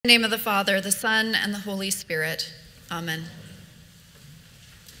In the name of the Father, the Son, and the Holy Spirit. Amen.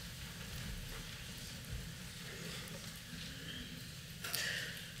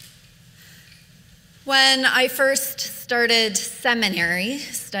 When I first started seminary,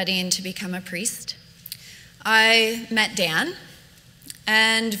 studying to become a priest, I met Dan,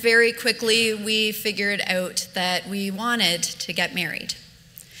 and very quickly we figured out that we wanted to get married.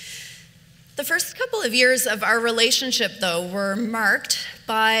 The first couple of years of our relationship, though, were marked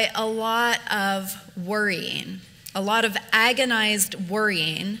by a lot of worrying, a lot of agonized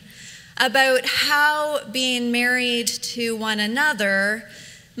worrying about how being married to one another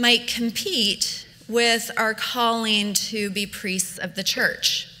might compete with our calling to be priests of the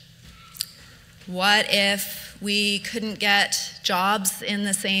church. What if we couldn't get jobs in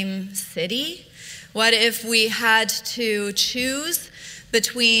the same city? What if we had to choose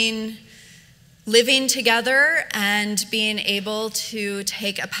between living together and being able to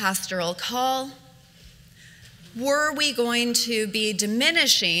take a pastoral call? Were we going to be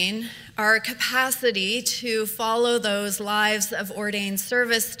diminishing our capacity to follow those lives of ordained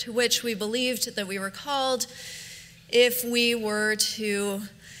service to which we believed that we were called if we were to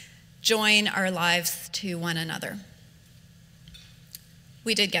join our lives to one another?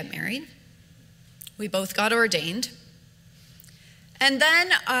 We did get married. We both got ordained. And then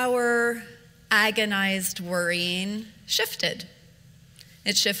our agonized worrying shifted.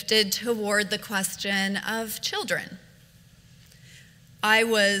 It shifted toward the question of children. I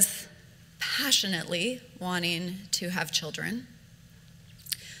was passionately wanting to have children,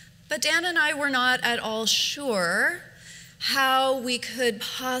 but Dan and I were not at all sure how we could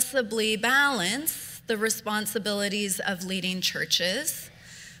possibly balance the responsibilities of leading churches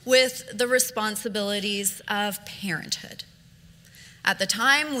with the responsibilities of parenthood. At the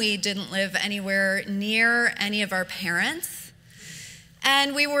time, we didn't live anywhere near any of our parents,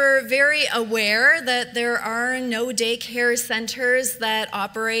 and we were very aware that there are no daycare centers that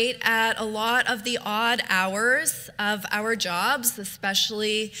operate at a lot of the odd hours of our jobs,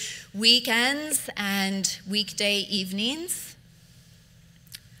 especially weekends and weekday evenings.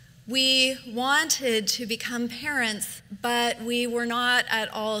 We wanted to become parents, but we were not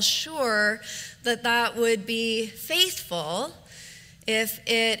at all sure that that would be faithful if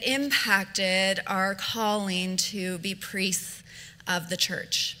it impacted our calling to be priests of the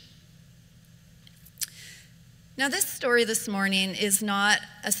church. Now, this story this morning is not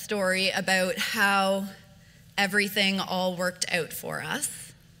a story about how everything all worked out for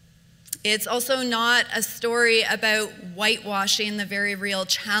us. It's also not a story about whitewashing the very real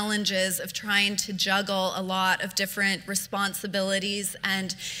challenges of trying to juggle a lot of different responsibilities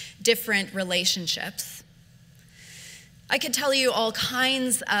and different relationships. I could tell you all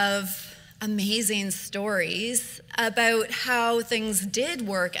kinds of amazing stories about how things did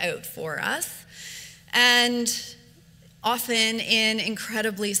work out for us, and often in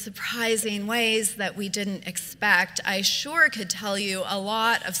incredibly surprising ways that we didn't expect. I sure could tell you a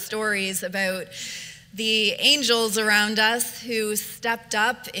lot of stories about the angels around us who stepped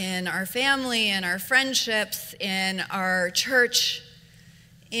up in our family and our friendships, in our church,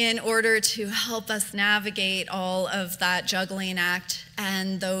 in order to help us navigate all of that juggling act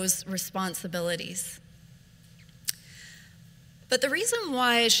and those responsibilities. But the reason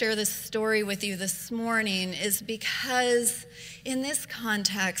why I share this story with you this morning is because in this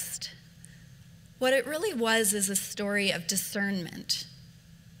context, what it really was is a story of discernment.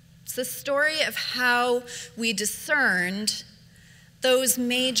 It's a story of how we discerned those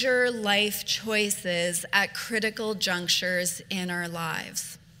major life choices at critical junctures in our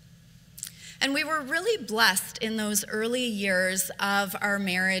lives. And we were really blessed in those early years of our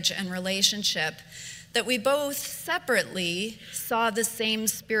marriage and relationship that we both separately saw the same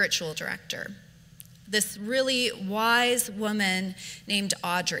spiritual director, this really wise woman named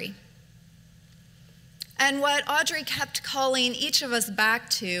Audrey. And what Audrey kept calling each of us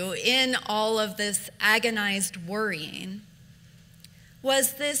back to in all of this agonized worrying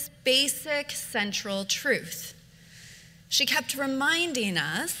was this basic central truth. She kept reminding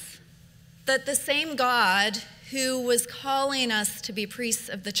us that the same God who was calling us to be priests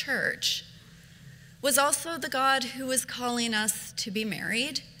of the church was also the God who was calling us to be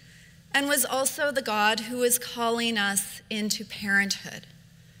married, and was also the God who was calling us into parenthood.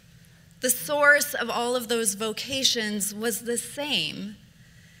 The source of all of those vocations was the same,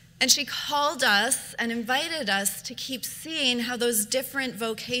 and she called us and invited us to keep seeing how those different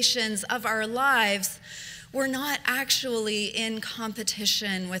vocations of our lives were not actually in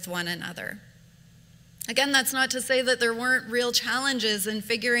competition with one another. Again, that's not to say that there weren't real challenges in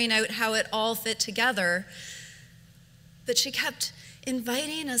figuring out how it all fit together, but she kept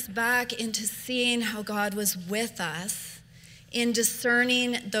inviting us back into seeing how God was with us in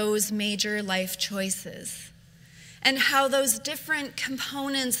discerning those major life choices, and how those different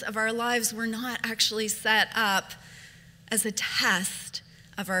components of our lives were not actually set up as a test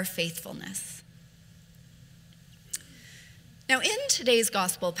of our faithfulness. Now, in today's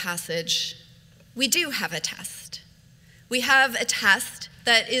gospel passage, we do have a test. We have a test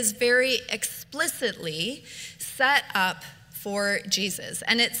that is very explicitly set up for Jesus,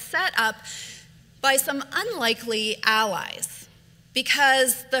 and it's set up by some unlikely allies,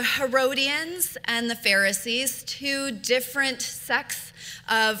 because the Herodians and the Pharisees, two different sects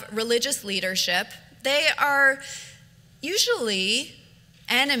of religious leadership, they are usually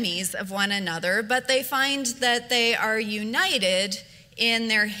enemies of one another, but they find that they are united in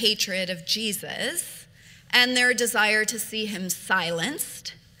their hatred of Jesus and their desire to see him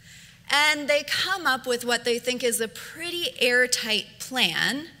silenced. And they come up with what they think is a pretty airtight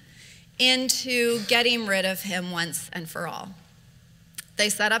plan into getting rid of him once and for all. They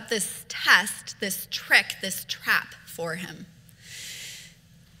set up this test, this trick, this trap for him.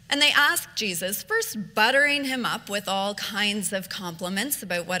 And they ask Jesus, first buttering him up with all kinds of compliments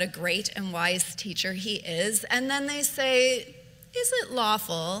about what a great and wise teacher he is. And then they say, is it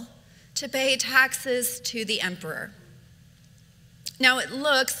lawful to pay taxes to the emperor? Now, it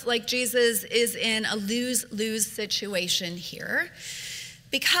looks like Jesus is in a lose-lose situation here,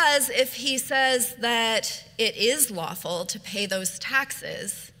 because if he says that it is lawful to pay those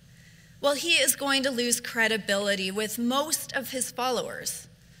taxes, well, he is going to lose credibility with most of his followers.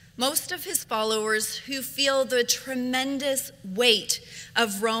 Most of his followers who feel the tremendous weight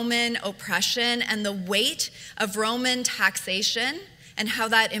of Roman oppression and the weight of Roman taxation and how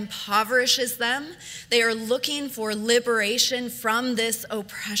that impoverishes them. They are looking for liberation from this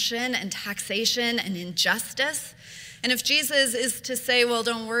oppression and taxation and injustice. And if Jesus is to say, well,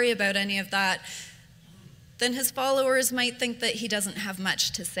 don't worry about any of that, then his followers might think that he doesn't have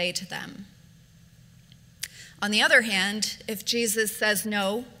much to say to them. On the other hand, if Jesus says,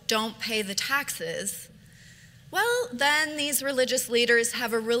 no, don't pay the taxes, well, then these religious leaders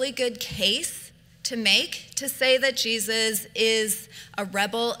have a really good case to make to say that Jesus is a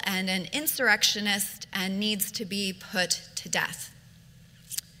rebel and an insurrectionist and needs to be put to death.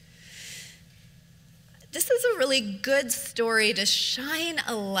 This is a really good story to shine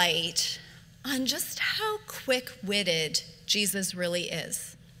a light on just how quick-witted Jesus really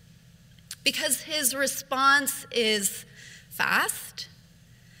is, because his response is fast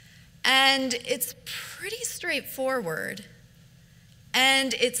and it's pretty straightforward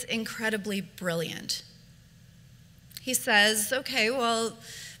and it's incredibly brilliant. He says, okay, well,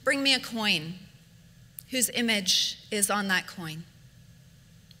 bring me a coin. Whose image is on that coin?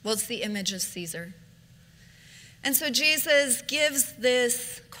 Well, it's the image of Caesar. And so Jesus gives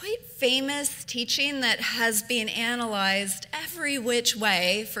this quite famous teaching that has been analyzed every which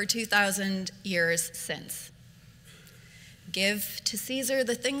way for 2,000 years since. Give to Caesar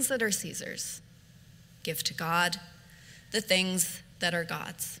the things that are Caesar's. Give to God the things that are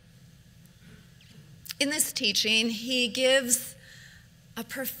God's. In this teaching, he gives a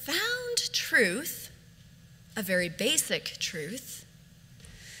profound truth, a very basic truth.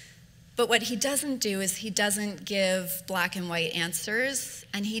 But what he doesn't do is he doesn't give black and white answers,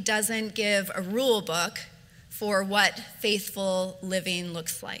 and he doesn't give a rule book for what faithful living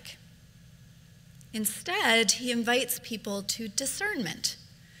looks like. Instead, he invites people to discernment.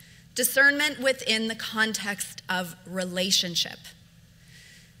 Discernment within the context of relationship.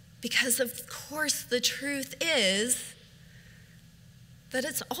 Because of course the truth is that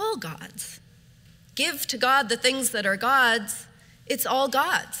it's all God's. Give to God the things that are God's, it's all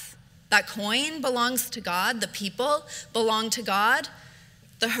God's. That coin belongs to God, the people belong to God,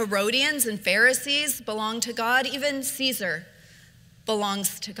 the Herodians and Pharisees belong to God, even Caesar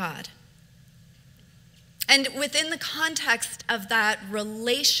belongs to God. And within the context of that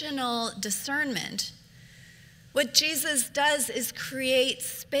relational discernment, what Jesus does is create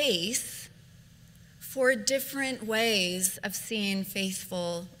space for different ways of seeing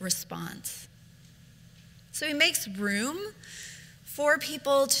faithful response. So he makes room for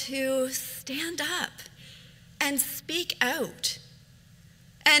people to stand up and speak out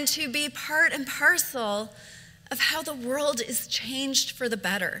and to be part and parcel of how the world is changed for the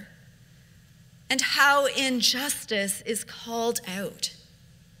better and how injustice is called out.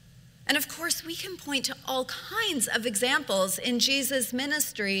 And of course, we can point to all kinds of examples in Jesus'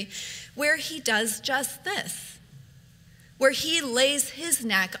 ministry where he does just this, where he lays his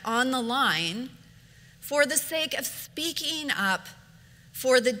neck on the line for the sake of speaking up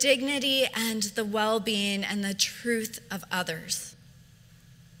for the dignity and the well-being and the truth of others.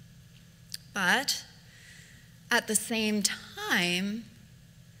 But at the same time,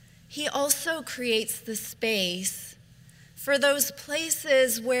 he also creates the space for those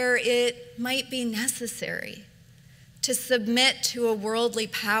places where it might be necessary to submit to a worldly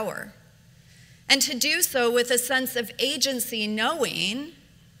power, and to do so with a sense of agency, knowing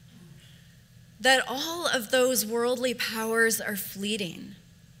that all of those worldly powers are fleeting,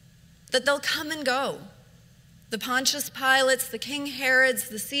 that they'll come and go. The Pontius Pilates, the King Herods,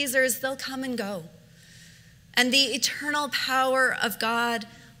 the Caesars, they'll come and go. And the eternal power of God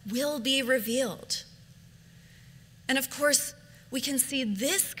will be revealed. And of course, we can see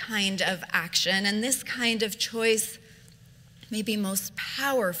this kind of action and this kind of choice maybe most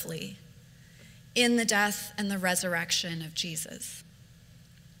powerfully in the death and the resurrection of Jesus.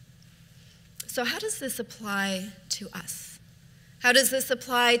 So how does this apply to us? How does this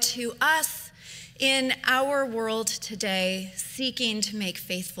apply to us in our world today, seeking to make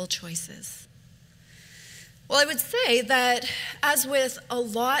faithful choices? Well, I would say that, as with a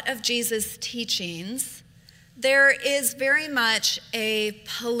lot of Jesus' teachings, there is very much a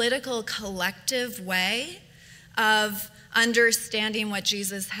political collective way of understanding what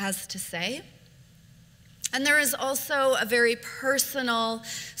Jesus has to say. And there is also a very personal,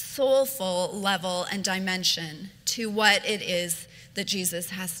 soulful level and dimension to what it is that Jesus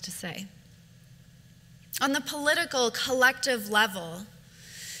has to say. On the political collective level,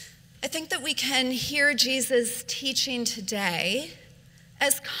 I think that we can hear Jesus' teaching today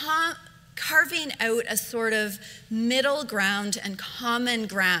as carving out a sort of middle ground and common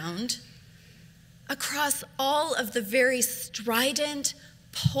ground across all of the very strident,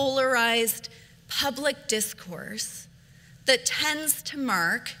 polarized public discourse that tends to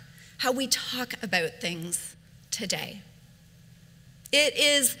mark how we talk about things today. It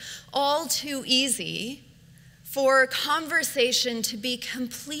is all too easy for conversation to be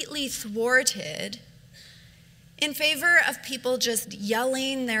completely thwarted in favor of people just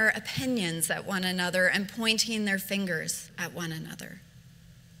yelling their opinions at one another and pointing their fingers at one another.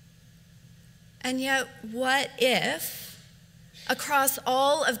 And yet, what if, across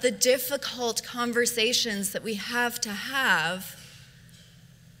all of the difficult conversations that we have to have,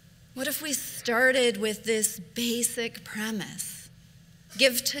 what if we started with this basic premise?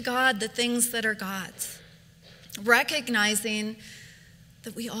 Give to God the things that are God's, recognizing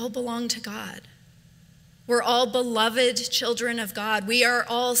that we all belong to God. We're all beloved children of God. We are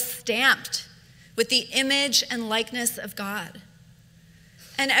all stamped with the image and likeness of God.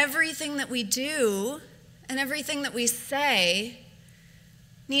 And everything that we do and everything that we say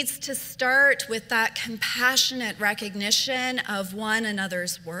needs to start with that compassionate recognition of one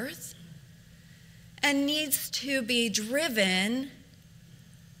another's worth, and needs to be driven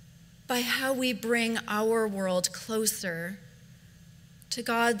by how we bring our world closer to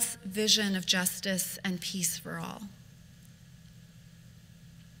God's vision of justice and peace for all.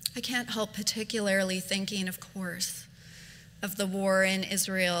 I can't help particularly thinking, of course, of the war in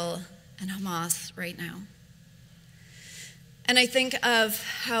Israel and Hamas right now. And I think of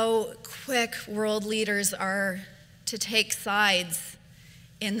how quick world leaders are to take sides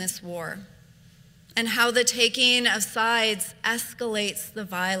in this war, and how the taking of sides escalates the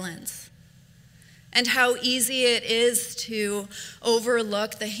violence, and how easy it is to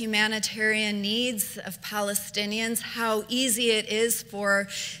overlook the humanitarian needs of Palestinians, how easy it is for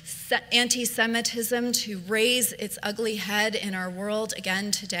anti-Semitism to raise its ugly head in our world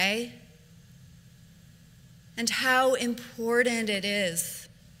again today, and how important it is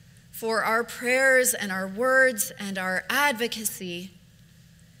for our prayers and our words and our advocacy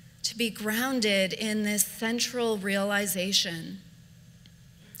to be grounded in this central realization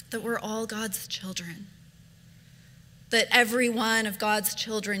that we're all God's children, that every one of God's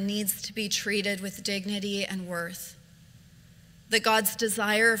children needs to be treated with dignity and worth, that God's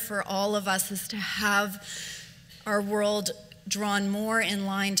desire for all of us is to have our world drawn more in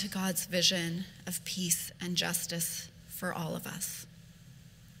line to God's vision of peace and justice for all of us.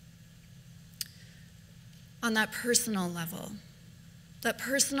 On that personal level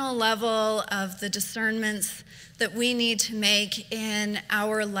of the discernments that we need to make in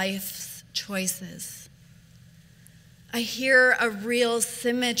our life's choices, I hear a real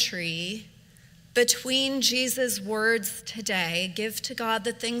symmetry between Jesus' words today, give to God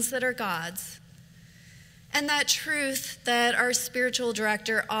the things that are God's, and that truth that our spiritual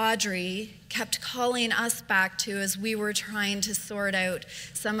director, Audrey, kept calling us back to as we were trying to sort out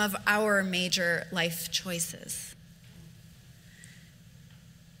some of our major life choices.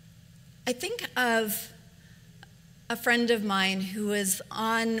 I think of a friend of mine who was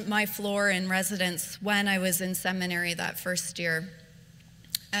on my floor in residence when I was in seminary that first year,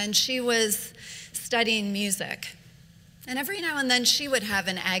 and she was studying music. And every now and then she would have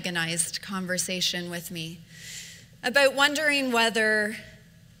an agonized conversation with me about wondering whether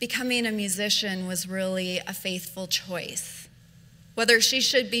becoming a musician was really a faithful choice, whether she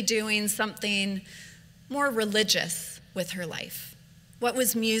should be doing something more religious with her life. What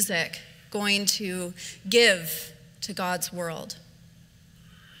was music going to give to God's world?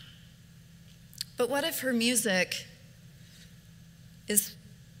 But what if her music is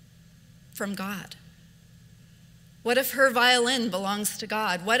from God? What if her violin belongs to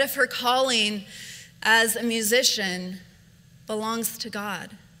God? What if her calling as a musician belongs to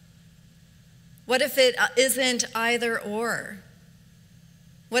God? What if it isn't either or?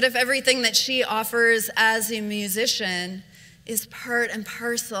 What if everything that she offers as a musician is part and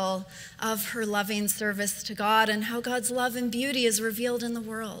parcel of her loving service to God and how God's love and beauty is revealed in the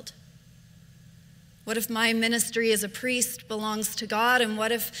world? What if my ministry as a priest belongs to God? And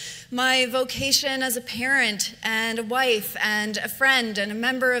what if my vocation as a parent and a wife and a friend and a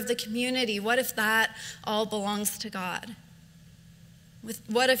member of the community, what if that all belongs to God?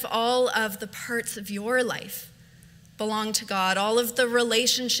 What if all of the parts of your life belong to God? All of the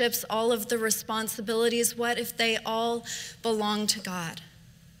relationships, all of the responsibilities, what if they all belong to God?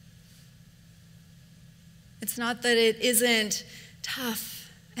 It's not that it isn't tough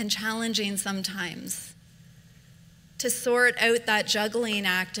and challenging sometimes to sort out that juggling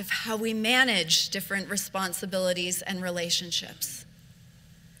act of how we manage different responsibilities and relationships.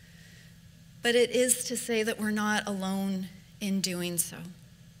 But it is to say that we're not alone in doing so.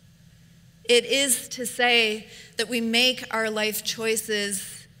 It is to say that we make our life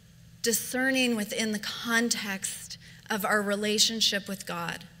choices discerning within the context of our relationship with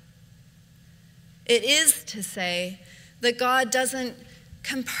God. It is to say that God doesn't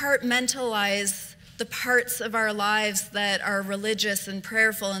compartmentalize the parts of our lives that are religious and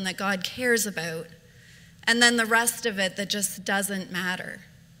prayerful and that God cares about, and then the rest of it that just doesn't matter.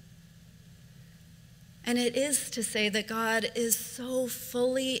 And it is to say that God is so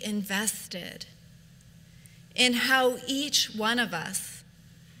fully invested in how each one of us,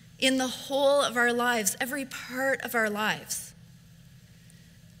 in the whole of our lives, every part of our lives,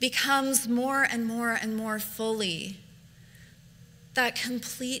 becomes more and more and more fully that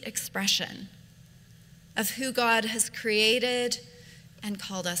complete expression of who God has created and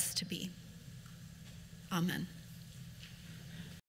called us to be. Amen.